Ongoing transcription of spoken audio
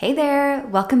Hey there,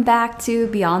 welcome back to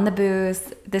Beyond the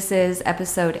Booze. This is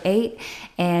episode 8,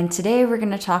 and today we're going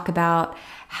to talk about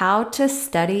how to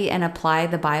study and apply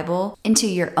the Bible into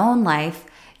your own life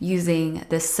using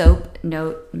the SOAP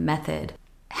note method.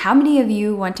 How many of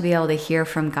you want to be able to hear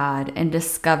from God and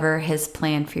discover His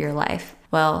plan for your life?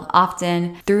 Well,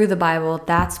 often through the Bible,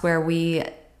 that's where we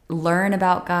learn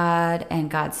about God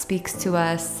and God speaks to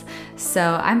us.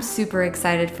 So I'm super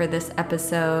excited for this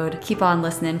episode. Keep on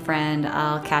listening, friend.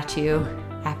 I'll catch you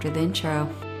after the intro.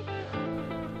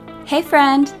 Hey,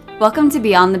 friend. Welcome to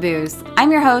Beyond the Booze.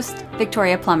 I'm your host,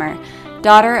 Victoria Plummer,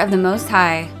 daughter of the Most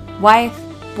High, wife,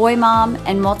 boy mom,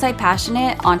 and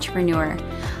multi-passionate entrepreneur.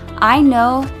 I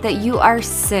know that you are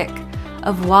sick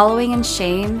of wallowing in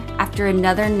shame after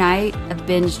another night of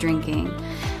binge drinking.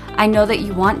 I know that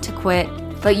you want to quit,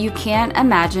 but you can't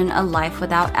imagine a life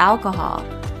without alcohol.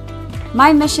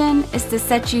 My mission is to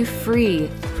set you free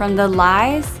from the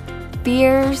lies,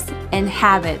 fears, and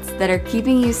habits that are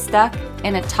keeping you stuck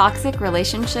in a toxic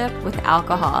relationship with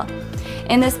alcohol.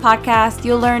 In this podcast,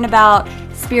 you'll learn about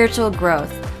spiritual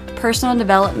growth, personal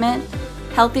development,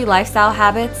 healthy lifestyle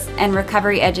habits, and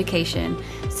recovery education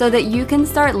so that you can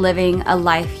start living a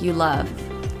life you love.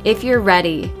 If you're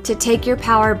ready to take your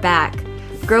power back,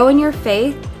 grow in your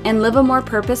faith, and live a more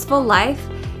purposeful life,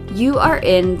 you are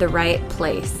in the right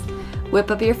place.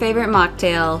 Whip up your favorite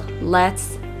mocktail.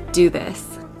 Let's do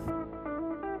this.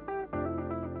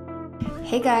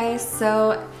 Hey guys,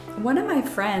 so one of my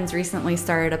friends recently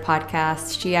started a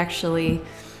podcast. She actually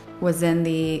was in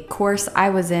the course I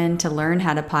was in to learn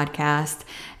how to podcast,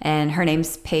 and her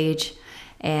name's Paige,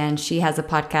 and she has a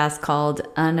podcast called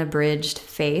Unabridged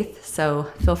Faith. So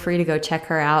feel free to go check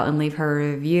her out and leave her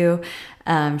a review.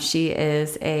 She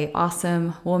is an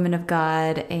awesome woman of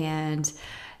God, and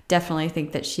definitely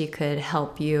think that she could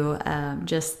help you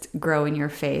just grow in your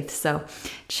faith. So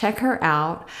check her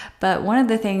out. But one of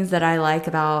the things that I like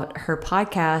about her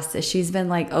podcast is she's been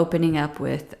like opening up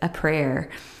with a prayer.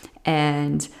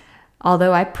 And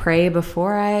although I pray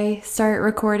before I start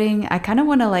recording, I kind of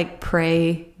want to like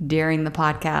pray during the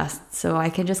podcast so I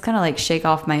can just kind of like shake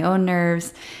off my own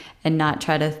nerves and not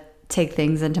try to take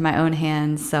things into my own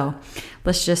hands. So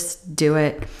let's just do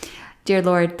it. Dear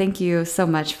Lord, thank you so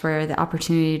much for the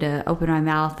opportunity to open my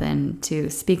mouth and to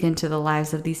speak into the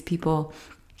lives of these people.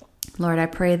 Lord, I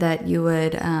pray that you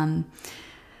would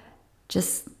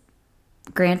just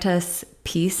grant us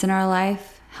peace in our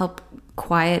life, help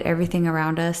quiet everything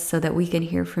around us so that we can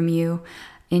hear from you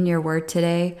in your word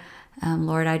today.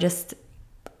 Lord, I just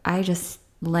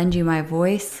lend you my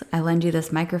voice. I lend you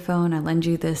this microphone. I lend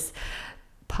you this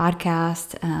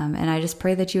podcast. And I just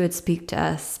pray that you would speak to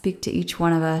us, speak to each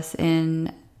one of us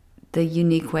in the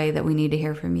unique way that we need to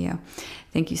hear from you.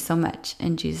 Thank you so much.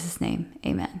 In Jesus' name,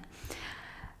 amen.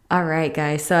 All right,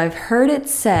 guys. So I've heard it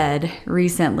said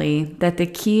recently that the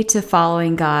key to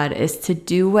following God is to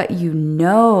do what you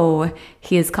know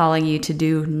He is calling you to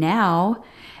do now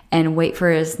and wait for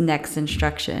His next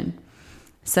instruction.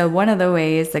 So one of the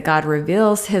ways that God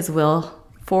reveals His will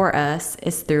for us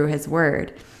is through His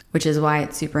word, which is why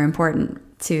it's super important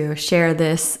to share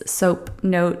this SOAP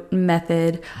note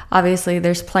method. Obviously,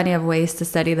 there's plenty of ways to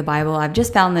study the Bible. I've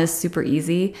just found this super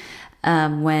easy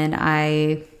when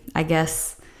I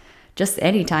guess, just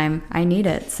anytime I need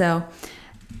it. So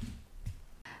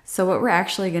what we're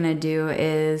actually going to do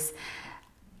is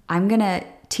I'm going to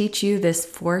teach you this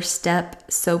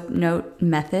 4-step SOAP note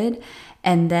method,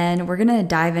 and then we're going to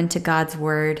dive into God's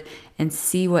word and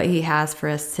see what He has for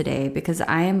us today, because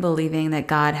I am believing that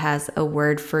God has a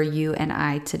word for you and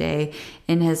I today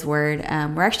in His word.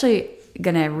 We're actually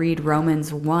going to read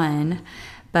Romans 1,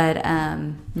 but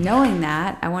knowing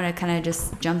that, I want to kind of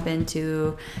just jump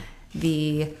into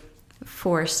the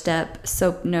 4-step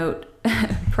SOAP note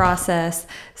process.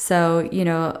 So,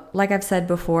 like I've said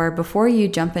before you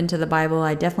jump into the Bible,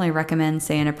 I definitely recommend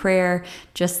saying a prayer,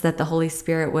 just that the Holy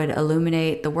Spirit would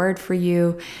illuminate the word for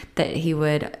you, that He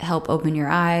would help open your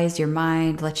eyes, your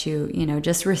mind, let you,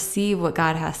 just receive what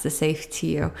God has to say to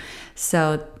you.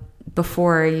 So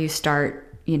before you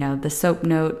start, the SOAP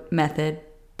note method,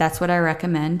 that's what I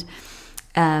recommend.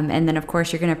 And then of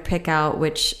course you're going to pick out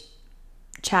which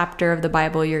chapter of the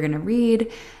Bible you're going to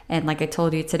read. And like I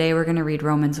told you today, we're going to read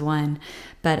Romans 1.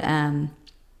 But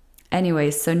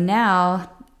anyways, so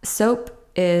now SOAP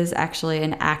is actually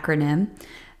an acronym.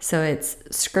 So it's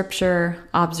scripture,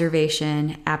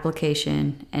 observation,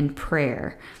 application, and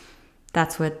prayer.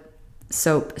 That's what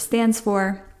SOAP stands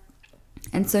for.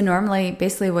 And so normally,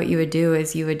 basically what you would do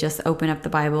is you would just open up the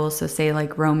Bible. So say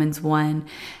like Romans 1,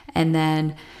 and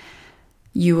then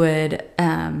you would,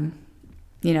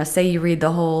 say you read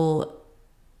the whole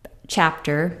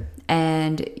chapter,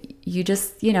 And you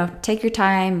just, take your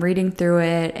time reading through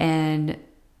it and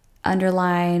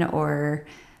underline or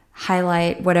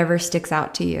highlight whatever sticks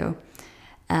out to you.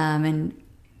 And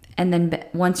then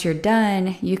once you're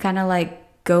done, you kind of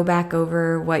like go back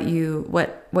over what you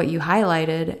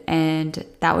highlighted, and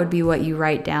that would be what you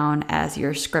write down as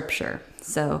your scripture.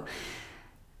 So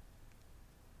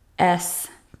S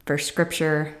for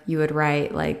scripture, you would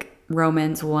write like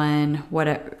Romans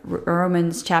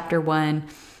chapter 1,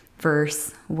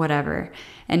 verse, whatever.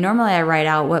 And normally I write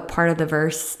out what part of the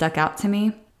verse stuck out to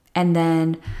me. And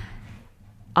then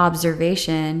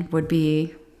observation would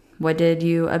be, what did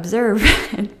you observe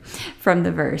from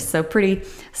the verse? So pretty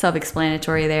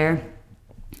self-explanatory there.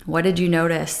 What did you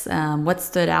notice? What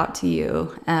stood out to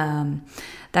you?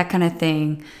 That kind of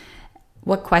thing.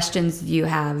 What questions do you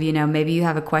have? Maybe you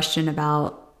have a question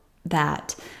about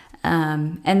that.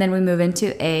 And then we move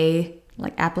into A,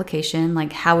 like application,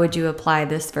 like how would you apply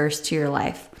this verse to your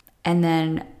life? And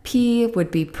then P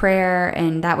would be prayer,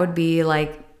 and that would be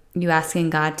like you asking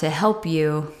God to help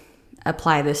you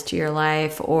apply this to your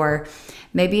life. Or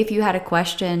maybe if you had a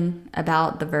question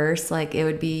about the verse, like it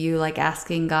would be you like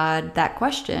asking God that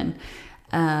question,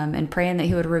 and praying that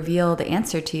he would reveal the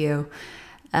answer to you.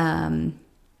 But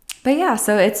yeah,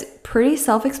 so it's pretty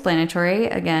self-explanatory.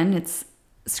 Again, it's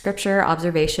scripture,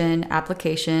 observation,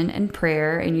 application, and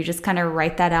prayer. And you just kind of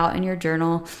write that out in your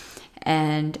journal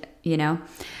and,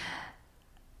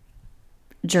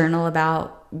 journal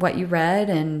about what you read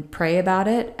and pray about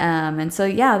it. And so,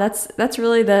 yeah, that's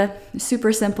really the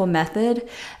super simple method.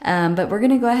 But we're going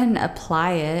to go ahead and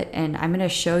apply it. And I'm going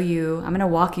to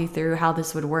walk you through how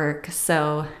this would work.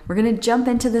 So we're going to jump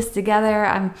into this together.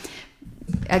 I'm,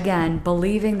 again,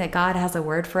 believing that God has a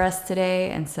word for us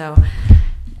today. And so,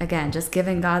 again, just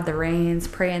giving God the reins,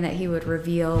 praying that he would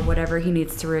reveal whatever he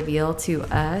needs to reveal to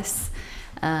us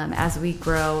as we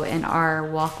grow in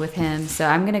our walk with him. So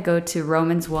I'm going to go to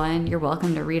Romans 1. You're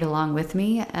welcome to read along with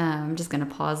me. I'm just going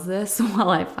to pause this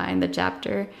while I find the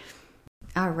chapter.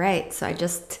 All right. So I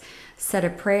just said a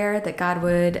prayer that God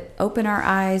would open our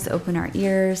eyes, open our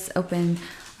ears, open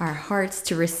our hearts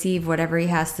to receive whatever he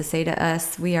has to say to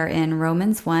us. We are in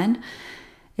Romans 1.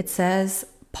 It says,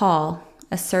 Paul,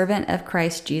 a servant of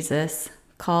Christ Jesus,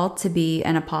 called to be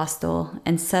an apostle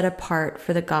and set apart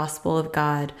for the gospel of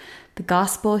God, the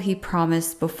gospel he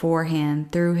promised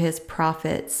beforehand through his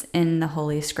prophets in the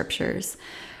Holy Scriptures,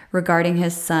 regarding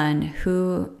his Son,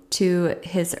 who to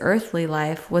his earthly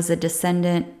life was a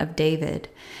descendant of David,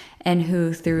 and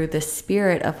who through the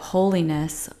Spirit of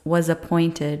holiness was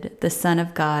appointed the Son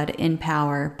of God in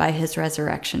power by his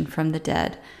resurrection from the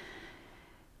dead,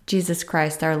 Jesus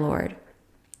Christ our Lord.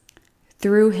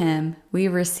 Through him we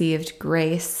received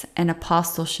grace and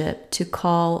apostleship to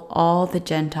call all the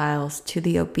Gentiles to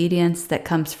the obedience that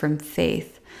comes from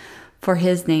faith for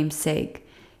his name's sake.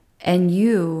 And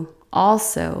you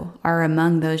also are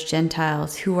among those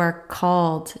Gentiles who are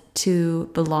called to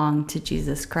belong to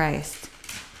Jesus Christ.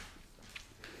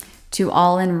 To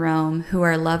all in Rome who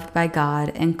are loved by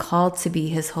God and called to be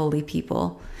his holy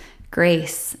people,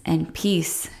 grace and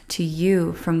peace to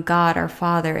you from God our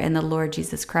Father and the Lord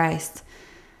Jesus Christ.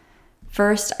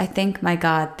 First, I thank my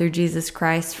God through Jesus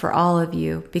Christ for all of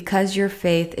you, because your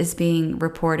faith is being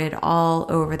reported all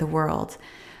over the world.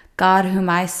 God, whom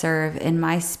I serve in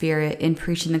my spirit in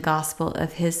preaching the gospel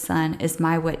of his Son, is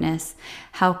my witness,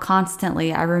 how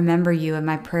constantly I remember you in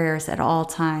my prayers at all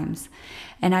times.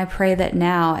 And I pray that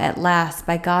now, at last,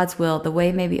 by God's will, the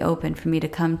way may be open for me to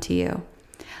come to you.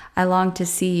 I long to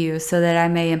see you so that I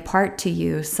may impart to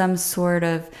you some sort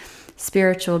of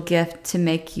spiritual gift to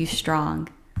make you strong.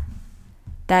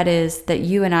 That is, that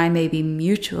you and I may be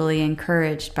mutually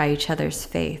encouraged by each other's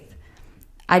faith.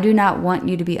 I do not want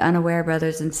you to be unaware,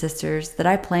 brothers and sisters, that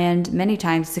I planned many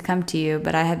times to come to you,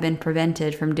 but I have been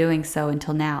prevented from doing so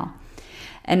until now,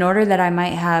 in order that I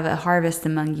might have a harvest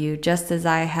among you, just as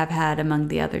I have had among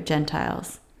the other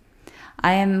Gentiles.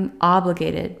 I am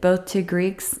obligated both to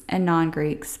Greeks and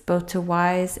non-Greeks, both to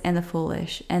wise and the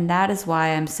foolish, and that is why I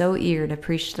am so eager to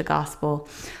preach the gospel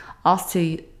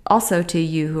also to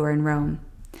you who are in Rome.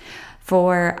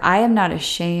 For I am not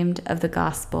ashamed of the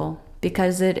gospel,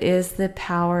 because it is the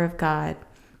power of God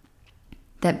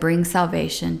that brings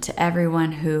salvation to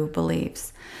everyone who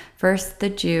believes, first the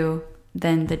Jew,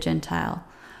 then the Gentile.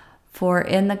 For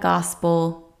in the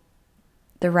gospel,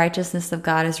 the righteousness of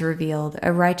God is revealed,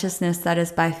 a righteousness that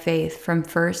is by faith from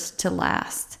first to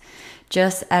last,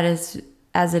 just as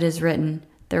it is written,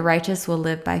 the righteous will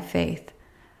live by faith.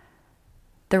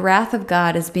 The wrath of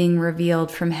God is being revealed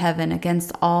from heaven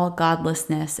against all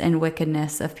godlessness and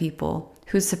wickedness of people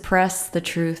who suppress the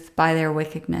truth by their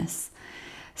wickedness.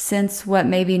 Since what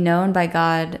may be known by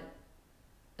God,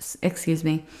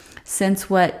 since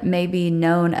what may be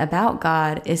known about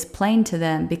God is plain to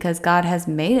them because God has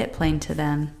made it plain to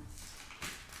them.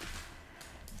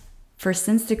 For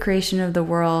since the creation of the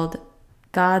world,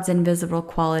 God's invisible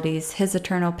qualities, his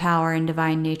eternal power and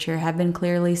divine nature have been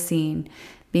clearly seen,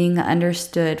 being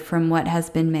understood from what has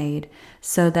been made,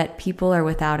 so that people are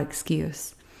without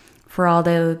excuse. For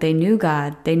although they knew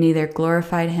God, they neither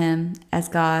glorified him as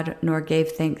God nor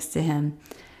gave thanks to him.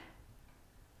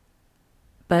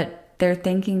 But their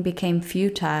thinking became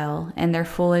futile, and their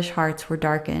foolish hearts were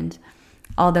darkened.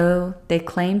 Although they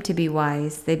claimed to be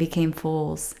wise, they became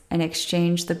fools, and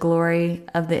exchanged the glory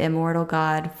of the immortal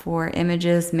God for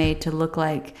images made to look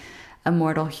like a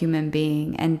mortal human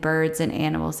being, and birds and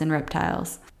animals and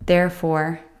reptiles.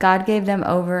 Therefore, God gave them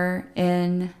over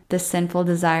in the sinful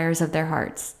desires of their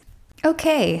hearts.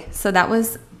 Okay, so that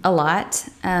was a lot,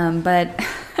 but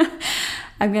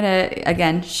I'm going to,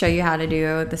 again, show you how to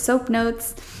do the SOAP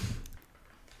notes.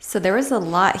 So there was a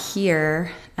lot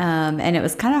here, and it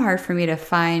was kind of hard for me to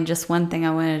find just one thing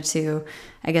I wanted to,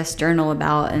 I guess, journal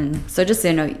about. And so just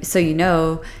so you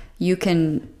know, you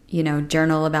can,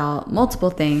 journal about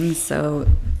multiple things. So,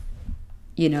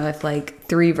 if like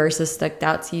 3 verses stuck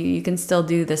out to you, you can still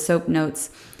do the SOAP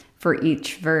notes for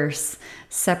each verse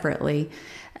separately.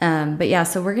 But yeah,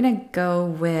 so we're going to go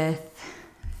with,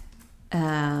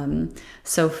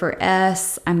 so for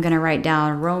S, I'm going to write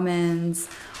down Romans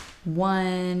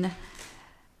 1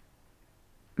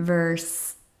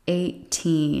 verse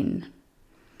 18.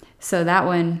 So that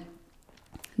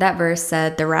verse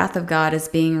said, "The wrath of God is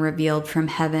being revealed from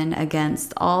heaven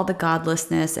against all the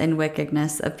godlessness and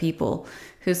wickedness of people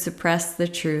who suppress the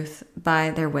truth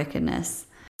by their wickedness."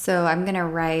 So I'm going to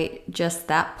write just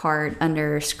that part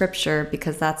under scripture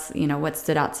because that's, what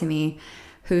stood out to me,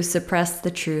 who suppress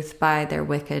the truth by their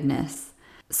wickedness.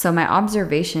 So my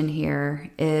observation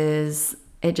here is,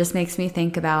 it just makes me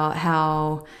think about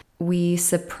how we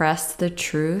suppress the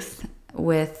truth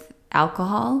with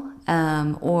alcohol,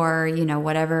 or,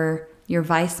 whatever your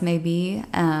vice may be.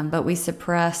 But we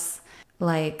suppress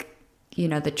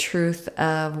the truth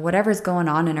of whatever's going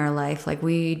on in our life. Like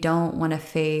we don't want to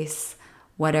face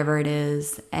whatever it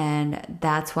is. And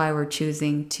that's why we're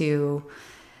choosing to,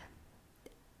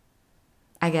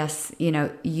 I guess,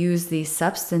 use these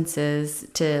substances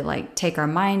to take our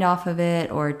mind off of it,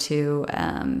 or to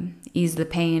ease the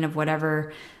pain of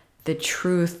whatever the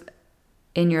truth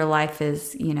in your life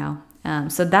is,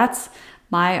 So that's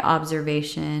my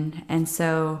observation. And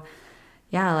so,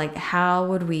 yeah, how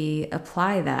would we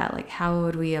apply that? How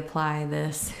would we apply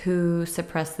this? Who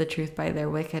suppress the truth by their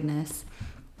wickedness?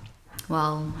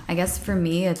 Well, I guess for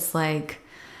me, it's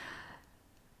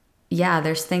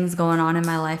there's things going on in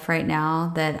my life right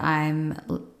now that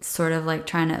I'm sort of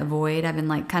trying to avoid. I've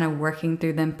been kind of working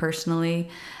through them personally.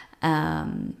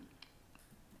 And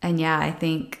yeah, I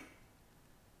think,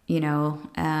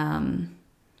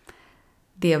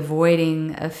 the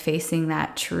avoiding of facing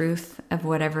that truth of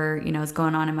whatever, is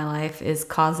going on in my life is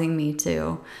causing me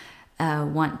to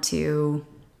want to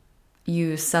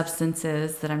use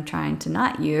substances that I'm trying to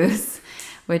not use,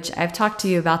 which I've talked to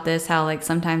you about this, how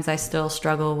sometimes I still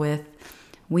struggle with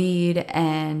weed,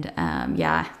 and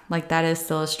that is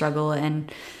still a struggle.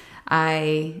 And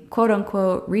I quote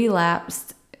unquote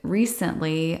relapsed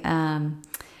recently.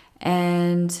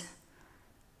 And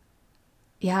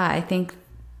yeah, I think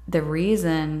the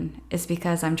reason is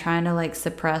because I'm trying to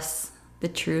suppress the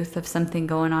truth of something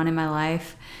going on in my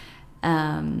life.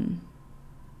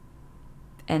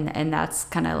 And that's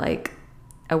kind of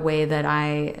a way that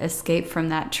I escape from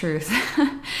that truth.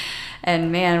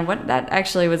 And man, that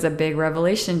actually was a big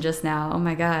revelation just now. Oh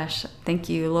my gosh. Thank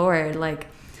you, Lord.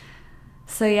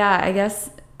 So yeah, I guess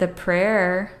the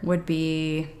prayer would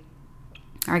be,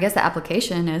 or I guess the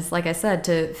application is, like I said,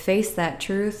 to face that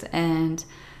truth and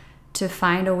to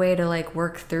find a way to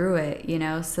work through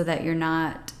it, so that you're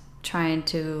not trying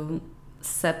to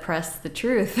suppress the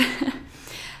truth.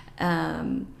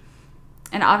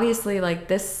 And obviously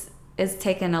this is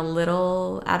taken a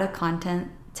little out of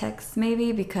context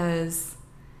maybe, because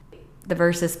the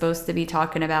verse is supposed to be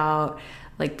talking about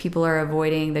people are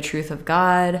avoiding the truth of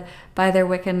God by their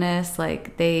wickedness.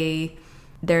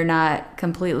 They're not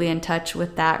completely in touch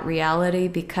with that reality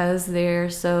because they're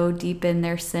so deep in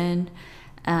their sin.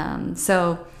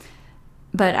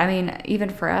 But I mean, even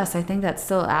for us, I think that's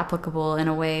still applicable in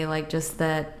a way, just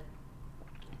that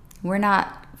we're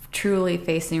not truly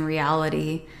facing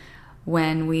reality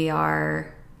when we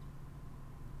are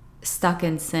stuck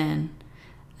in sin.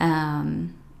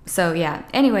 So yeah,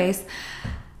 anyways,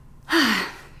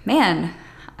 man,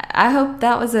 I hope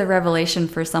that was a revelation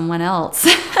for someone else.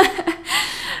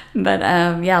 But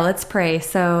yeah, let's pray.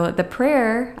 So the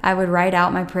prayer, I would write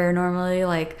out my prayer normally,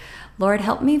 like, Lord,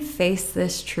 help me face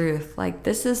this truth. Like,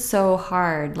 this is so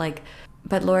hard. Like,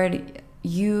 but Lord,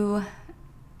 you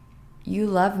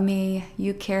love me.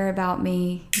 You care about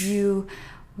me. You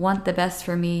want the best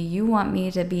for me. You want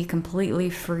me to be completely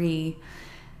free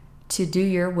to do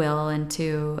your will and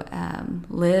to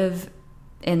live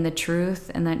in the truth,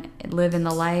 and then live in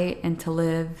the light, and to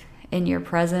live in your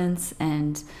presence.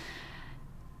 And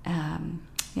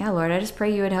yeah, Lord, I just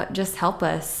pray you would just help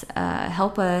us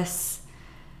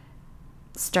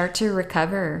start to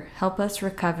recover. Help us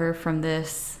recover from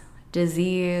this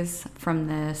disease, from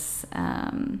this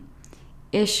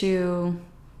issue,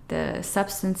 the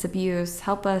substance abuse.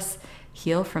 Help us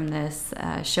heal from this.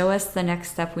 Show us the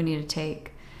next step we need to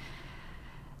take.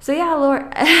 So yeah,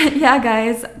 Lord, yeah,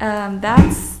 guys,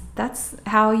 that's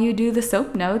how you do the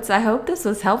SOAP notes. I hope this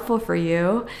was helpful for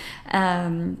you.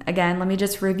 Again, let me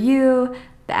just review.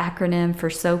 The acronym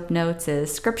for SOAP notes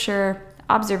is Scripture,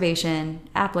 Observation,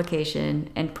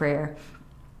 Application, and Prayer.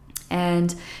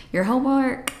 And your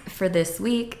homework for this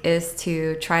week is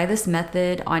to try this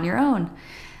method on your own.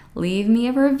 Leave me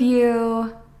a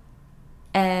review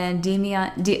and DM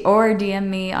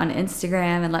me on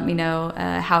Instagram and let me know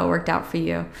how it worked out for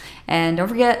you. And don't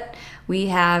forget, we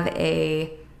have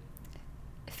a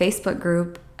Facebook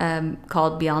group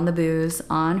called Beyond the Booze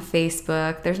on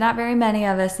Facebook. There's not very many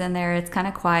of us in there. It's kind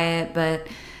of quiet, but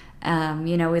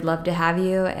we'd love to have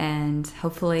you, and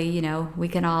hopefully, we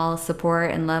can all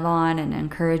support and love on and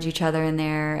encourage each other in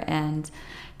there, and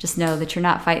just know that you're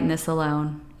not fighting this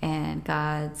alone, and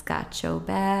God's got your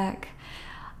back.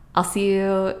 I'll see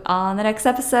you on the next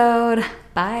episode.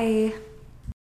 Bye.